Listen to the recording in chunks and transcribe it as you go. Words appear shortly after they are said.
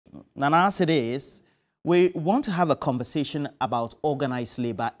Now, as it is, we want to have a conversation about organized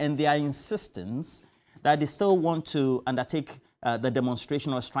labor and their insistence that they still want to undertake the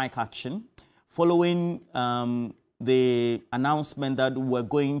demonstration or strike action following the announcement that we're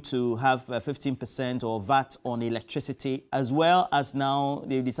going to have 15% or VAT on electricity, as well as now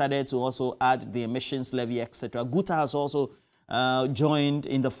they've decided to also add the emissions levy, etc. Guta has also joined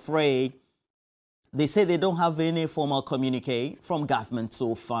in the fray. They say they don't have any formal communique from government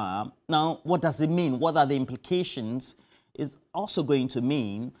so far. Now, what does it mean? What are the implications? Is also going to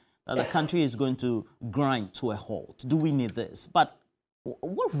mean that the country is going to grind to a halt. Do we need this? But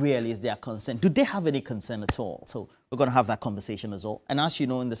what really is their concern? Do they have any concern at all? So we're going to have that conversation as well. And as you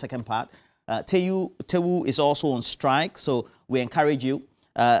know, in the second part, Tewu is also on strike. So we encourage you,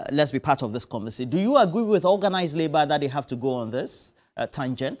 let's be part of this conversation. Do you agree with organized labor that they have to go on this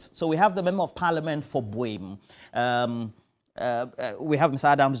tangent? So we have the Member of Parliament for Buem. We have Mr.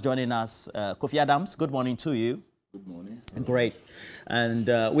 Adams joining us. Kofi Adams, good morning to you. Good morning. Great.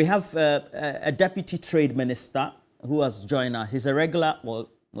 And we have a Deputy Trade Minister who has joined us. He's a regular, well,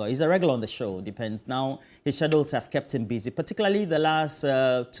 he's a regular on the show, depends. Now, his schedules have kept him busy, particularly the last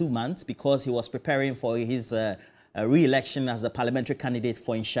 2 months, because he was preparing for his re-election as a parliamentary candidate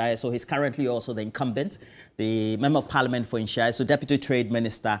for Inshire. So he's currently also the incumbent, the Member of Parliament for Inshire. So Deputy Trade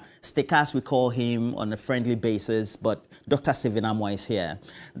Minister, Stickers, we call him on a friendly basis, but Dr. Stephen Amoah is here.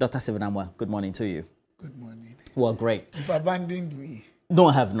 Dr. Stephen Amoah, good morning to you. Good morning. Well, great. You've abandoned me. No,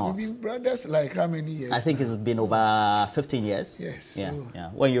 I have not. We've been brothers like how many years? I think now? It's been over 15 years. Yes. Yeah, So yeah.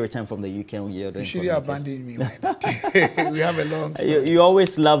 When you returned from the UK, you should have abandoned me. Why not? We have a long story. You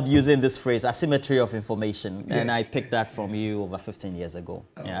always loved using this phrase, asymmetry of information. Yes, and I picked that from you over 15 years ago.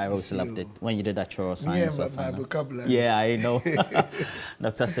 Oh, yeah, I always loved it when you did that chore science. Yeah, my vocabulary. Yeah, I know.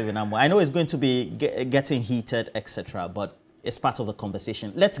 Dr. Stephen Amoah. I know it's going to be getting heated, etc., but it's part of the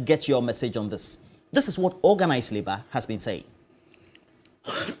conversation. Let's get your message on this. This is what organized labor has been saying.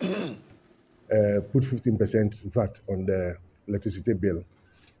 Put 15% VAT on the electricity bill.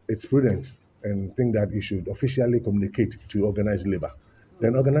 It's prudent, and think that you should officially communicate to organized labor.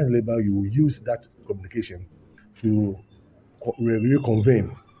 Then organized labor, you will use that communication to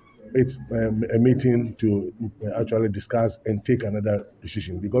reconvene its a meeting to actually discuss and take another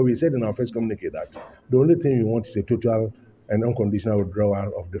decision. Because we said in our first communique that the only thing we want is a total and unconditional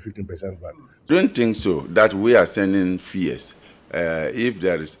withdrawal of the 15% VAT. Don't think so that we are sending fears. If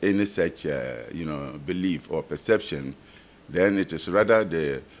there is any such, belief or perception, then it is rather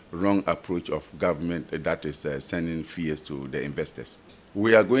the wrong approach of government that is sending fears to the investors.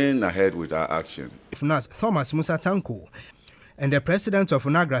 We are going ahead with our action. FUNAS Thomas Musa Tanko and the president of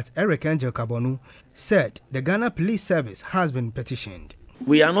FUNAGRAT, Eric Angel Kabonu, said the Ghana Police Service has been petitioned.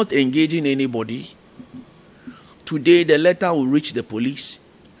 We are not engaging anybody. Today, the letter will reach the police.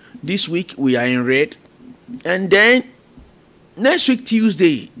 This week, we are in red. And then, next week,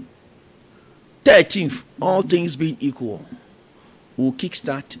 Tuesday, 13th, all things being equal, we'll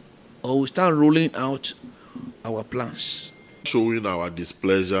kickstart or we'll start rolling out our plans. Showing our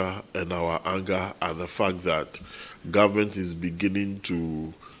displeasure and our anger at the fact that government is beginning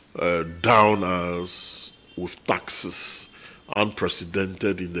to down us with taxes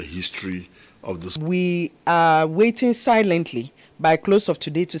unprecedented in the history of this. We are waiting silently by close of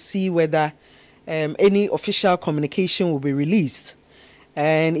today to see whether any official communication will be released.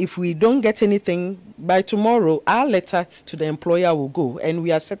 And if we don't get anything by tomorrow, our letter to the employer will go. And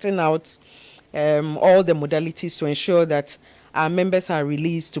we are setting out all the modalities to ensure that our members are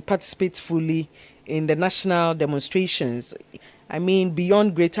released to participate fully in the national demonstrations. I mean,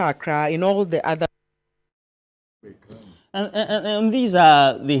 beyond Greater Accra, in all the other. And these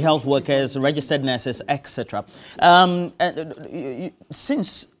are the health workers, registered nurses, etc.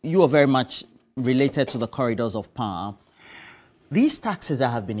 Since you are very much related to the corridors of power, these taxes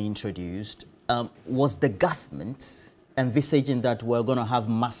that have been introduced, was the government envisaging that we're going to have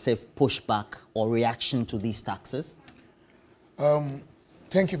massive pushback or reaction to these taxes?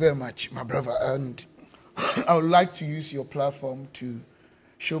 Thank you very much, my brother. And I would like to use your platform to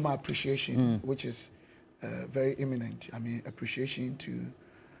show my appreciation, which is very imminent. I mean, appreciation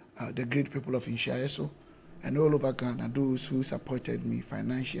to the great people of Inshaeso and all over Ghana, those who supported me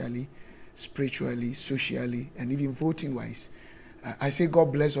financially, spiritually, socially, and even voting-wise. I say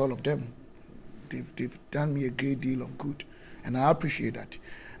God bless all of them. They've done me a great deal of good, and I appreciate that.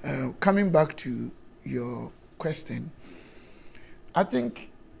 Coming back to your question, I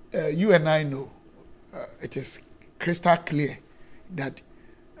think you and I know it is crystal clear that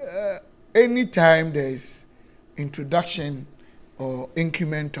anytime there is introduction or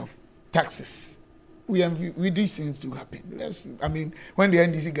increment of taxes, these things do happen. I mean, when the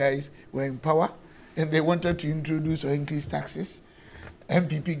NDC guys were in power and they wanted to introduce or increase taxes,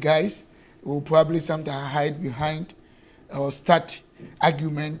 MPP guys will probably sometimes hide behind or start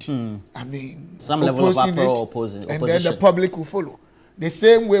argument. I mean, some level of opposition, and then the public will follow. The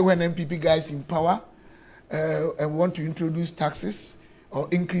same way when MPP guys in power and want to introduce taxes or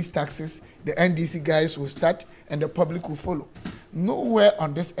increase taxes, the NDC guys will start and the public will follow. Nowhere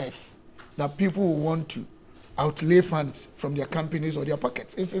on this earth that people will want to outlay funds from their companies or their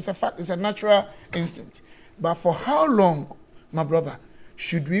pockets. It's a fact, it's a natural instinct. But for how long, my brother,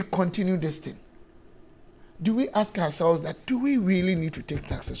 should we continue this thing? Do we ask ourselves that, do we really need to take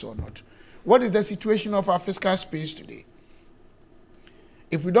taxes or not? What is the situation of our fiscal space today?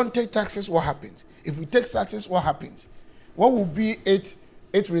 If we don't take taxes, what happens? If we take taxes, what happens? What will be its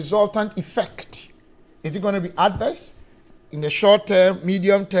resultant effect? Is it going to be adverse in the short term,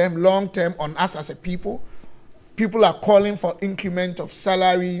 medium term, long term on us as a people? People are calling for increment of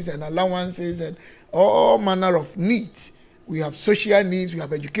salaries and allowances and all manner of needs. We have social needs, we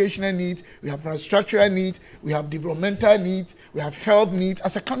have educational needs, we have infrastructural needs, we have developmental needs, we have health needs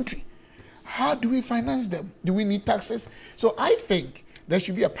as a country. How do we finance them? Do we need taxes? So I think there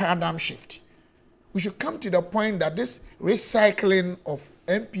should be a paradigm shift. We should come to the point that this recycling of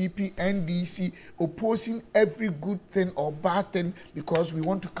MPP, NDC, opposing every good thing or bad thing because we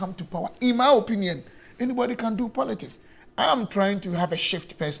want to come to power. In my opinion, anybody can do politics. I am trying to have a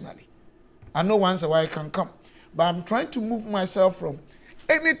shift personally. I know once a while I can come. But I'm trying to move myself from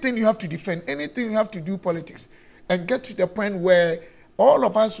anything you have to defend, anything you have to do politics, and get to the point where all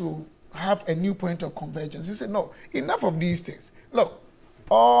of us will have a new point of convergence. You say, no, enough of these things. Look,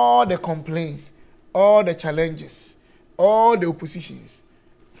 all the complaints, all the challenges, all the oppositions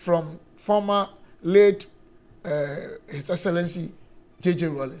from former late His Excellency J.J.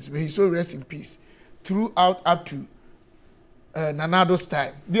 Rawlings, may he so rest in peace, throughout up to Nanado's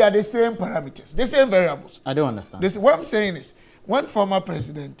time, they are the same parameters, the same variables. I don't understand. What I'm saying is, when former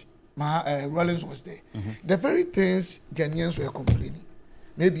President Rawlings was there, the very things Ghanaians were complaining,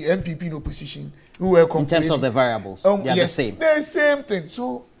 maybe MPP in opposition, who were complaining. In terms of the variables, they are yes, the same. The same thing.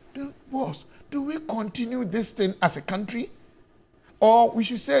 So, boss, do we continue this thing as a country? Or we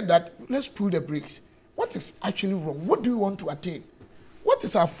should say that, let's pull the brakes. What is actually wrong? What do we want to attain? What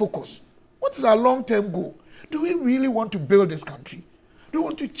is our focus? What is our long-term goal? Do we really want to build this country? Do we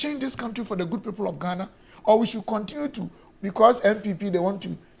want to change this country for the good people of Ghana? Or we should continue to, because MPP, they want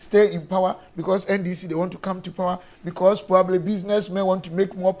to stay in power, because NDC, they want to come to power, because probably businessmen want to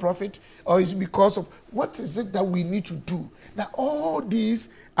make more profit, or is it because of, what is it that we need to do? Now, all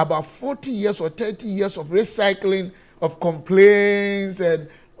these, about 40 years or 30 years of recycling of complaints and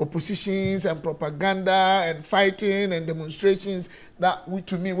oppositions and propaganda and fighting and demonstrations that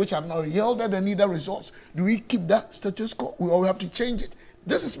to me, which have not yielded any other results. Do we keep that status quo? We have to change it.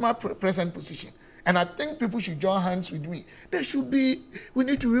 This is my present position. And I think people should join hands with me. We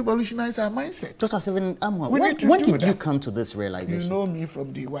need to revolutionize our mindset. Dr. Stephen Amoah, when did you come to this realization? You know me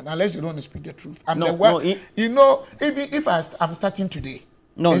from day one, unless you don't want to speak the truth. I'm the one. You know, if I'm starting today,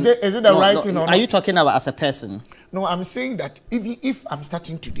 no, is it the right thing or not? Are you talking about as a person? No, I'm saying that if I'm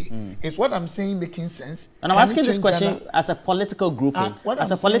starting today, is what I'm saying making sense? And I'm asking this question as a political grouping.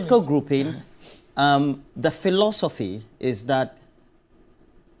 As a political grouping, the philosophy is that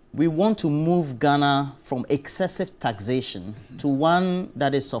we want to move Ghana from excessive taxation to one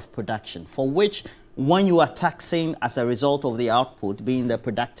that is of production, for which when you are taxing as a result of the output, being the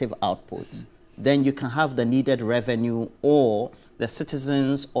productive output, then you can have the needed revenue, or the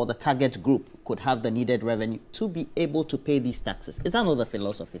citizens or the target group could have the needed revenue to be able to pay these taxes. Is that not the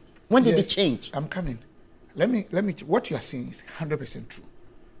philosophy? When did it change? I'm coming. Let me, what you are saying is 100% true.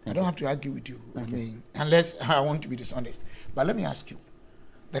 I don't have to argue with you. I mean, unless I want to be dishonest. But let me ask you,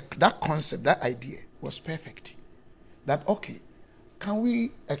 that concept, that idea was perfect. That, okay, can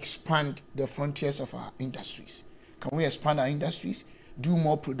we expand the frontiers of our industries? Can we expand our industries, do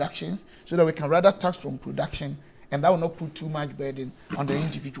more productions, so that we can rather tax from production, and that will not put too much burden on the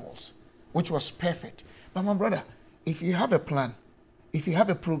individuals, which was perfect. But my brother, if you have a plan, if you have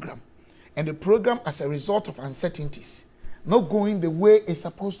a program, and the program as a result of uncertainties, not going the way it's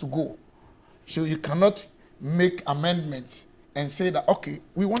supposed to go, so you cannot make amendments and say that, okay,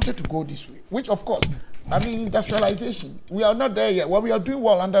 we wanted to go this way, which of course, I mean, industrialization, we are not there yet. Well, we are doing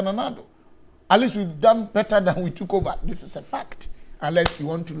well under Nanado. At least we've done better than we took over. This is a fact, unless you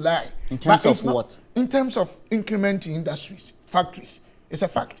want to lie. In terms of what? In terms of incrementing industries, factories, it's a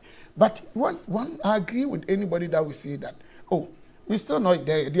fact. But I agree with anybody that will say that, oh, We're still not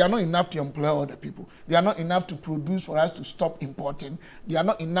there. They are not enough to employ all the people. They are not enough to produce for us to stop importing. They are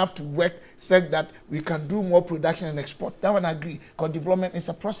not enough to work such that we can do more production and export. That one I agree, because development is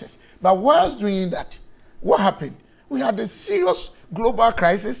a process. But whilst doing that, what happened? We had a serious global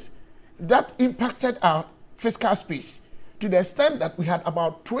crisis that impacted our fiscal space to the extent that we had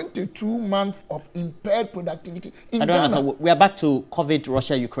about 22 months of impaired productivity in Ghana. Understand. We are back to COVID,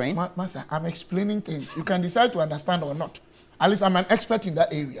 Russia, Ukraine. Master, I'm explaining things. You can decide to understand or not. At least I'm an expert in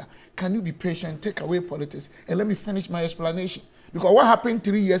that area. Can you be patient, take away politics, and let me finish my explanation? Because what happened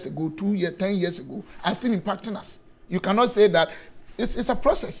 3 years ago, 2 years, 10 years ago, are still impacting us. You cannot say that it's a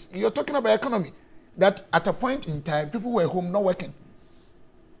process. You're talking about economy. That at a point in time, people were home not working.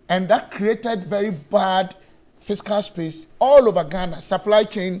 And that created very bad fiscal space all over Ghana. Supply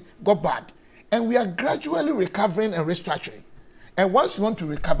chain got bad. And we are gradually recovering and restructuring. And once we want to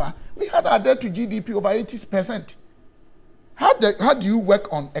recover, we had our debt to GDP over 80%. How do you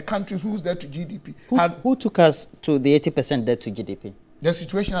work on a country whose debt to GDP? Who took us to the 80% debt to GDP? The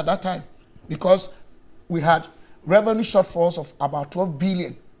situation at that time. Because we had revenue shortfalls of about 12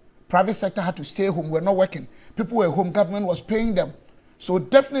 billion. Private sector had to stay home. We're not working. People were home. Government was paying them. So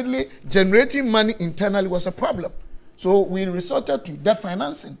definitely generating money internally was a problem. So we resorted to debt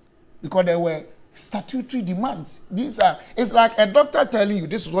financing because there were statutory demands. It's like a doctor telling you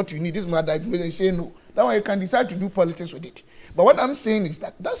this is what you need, this is my diagnosis, you say no. That way you can decide to do politics with it. But what I'm saying is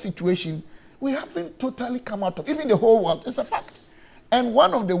that situation, we haven't totally come out of, even the whole world, it's a fact. And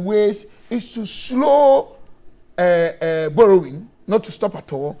one of the ways is to slow borrowing, not to stop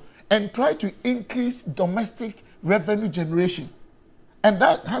at all, and try to increase domestic revenue generation. And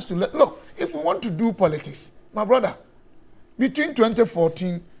that has to look, if we want to do politics, my brother, between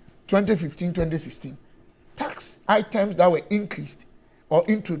 2014, 2015, 2016, tax items that were increased or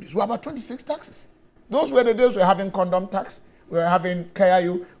introduced were about 26 taxes. Those were the days we were having condom tax, we were having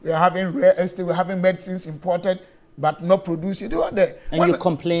KIU, we were having rare estate, we were having medicines imported but not produced. They were there. And you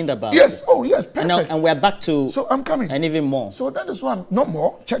complained about yes, it. Oh yes, perfect. And we're back to... So I'm coming. And even more. So that is why no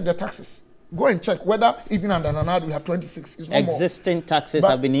more, check the taxes. Go and check whether even under Nanad we have 26. It's no Existing more. Taxes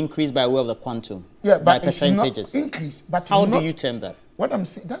have been increased by way of the quantum. Yeah, but by it's percentages. Not increased. But how do you term that? What I'm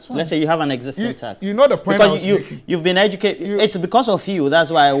saying, that's what let's say you have an existing tax. You know the point because I was making. You've been educated. It's because of you. That's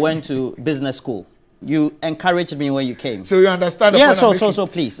why I went to business school. You encouraged me when you came. So you understand the point I'm making? So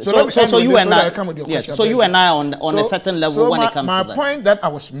please. So you and I. Yes. So you and I on a certain level when it comes to that. My point that I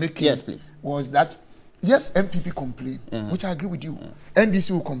was making. Yes, please. Was that. Yes, MPP complain, which I agree with you. NDC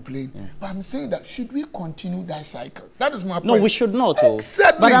will complain. But I'm saying that should we continue that cycle? That is my point. No, we should not.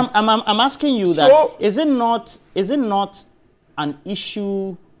 Exactly. But I'm asking you that, so, is it not an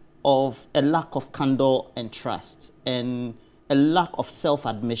issue of a lack of candor and trust and a lack of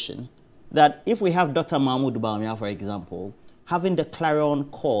self-admission that if we have Dr. Mahmoud Bawumia, for example, having the clarion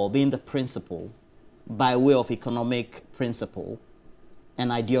call being the principle by way of economic principle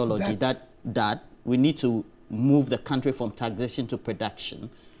and ideology that we need to move the country from taxation to production.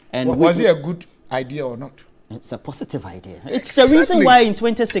 And was it a good idea or not? It's a positive idea. It's the reason why in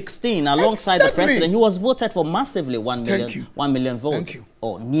 2016, alongside the president, he was voted for massively 1 million votes. Thank you.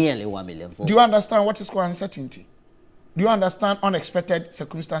 Or nearly 1 million votes. Do you understand what is called uncertainty? Do you understand unexpected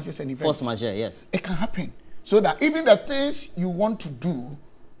circumstances and events? Force majeure, yes. It can happen. So that even the things you want to do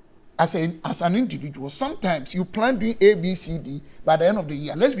as an individual, sometimes you plan doing A, B, C, D, by the end of the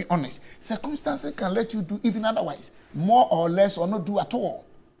year, let's be honest, circumstances can let you do even otherwise, more or less, or not do at all.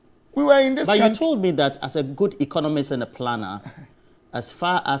 We were in this But you told me that as a good economist and a planner, as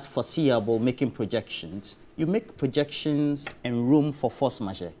far as foreseeable making projections, you make projections and room for force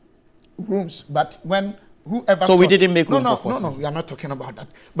majeure. Rooms, but when whoever... So we didn't make room for force majeure? No, we are not talking about that.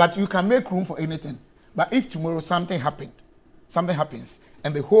 But you can make room for anything. But if tomorrow something happens,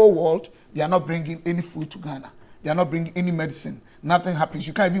 and the whole world, they are not bringing any food to Ghana. They are not bringing any medicine. Nothing happens.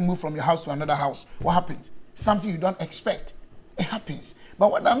 You can't even move from your house to another house. What happens? Something you don't expect. It happens.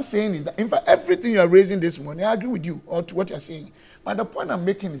 But what I'm saying is that, in fact, everything you are raising this morning, I agree with you, or to what you're saying. But the point I'm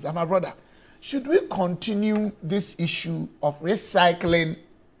making is that, my brother, should we continue this issue of recycling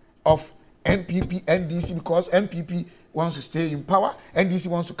of MPP, NDC, because MPP wants to stay in power, NDC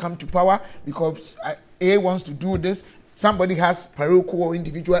wants to come to power because A wants to do this, somebody has parochial or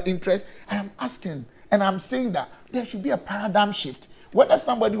individual interest. I am asking, and I'm saying that there should be a paradigm shift. Whether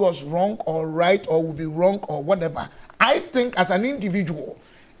somebody was wrong or right or will be wrong or whatever, I think as an individual,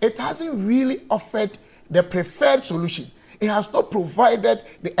 it hasn't really offered the preferred solution. It has not provided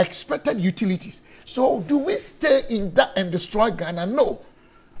the expected utilities. So do we stay in that and destroy Ghana? No.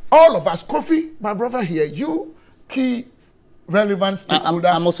 All of us, Kofi, my brother here, you, Key, relevant stakeholder.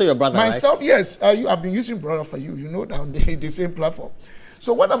 I'm also your brother, myself, right? Yes. I've been using brother for you. You know that on the same platform.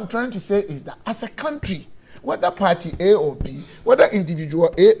 So what I'm trying to say is that as a country, whether party A or B, whether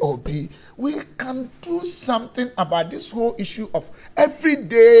individual A or B, we can do something about this whole issue of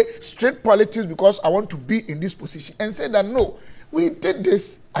everyday straight politics because I want to be in this position and say that no, we did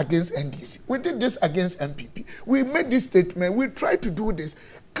this against NDC. We did this against MPP. We made this statement. We tried to do this.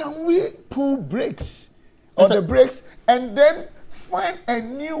 Can we pull brakes or the brakes and then find a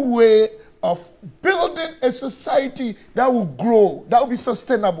new way of building a society that will grow, that will be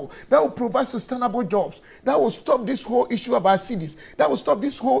sustainable, that will provide sustainable jobs, that will stop this whole issue about cities, that will stop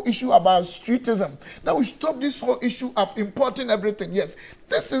this whole issue about streetism, that will stop this whole issue of importing everything. Yes,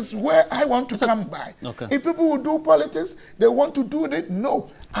 this is where I want to come by. Okay. If people will do politics, they want to do it. No,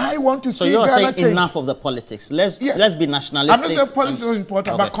 I want to see Ghana change. So you're saying enough of the politics. Let's be nationalistic. I'm not saying politics is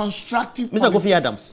important, but constructive Mr. Kofi Adams.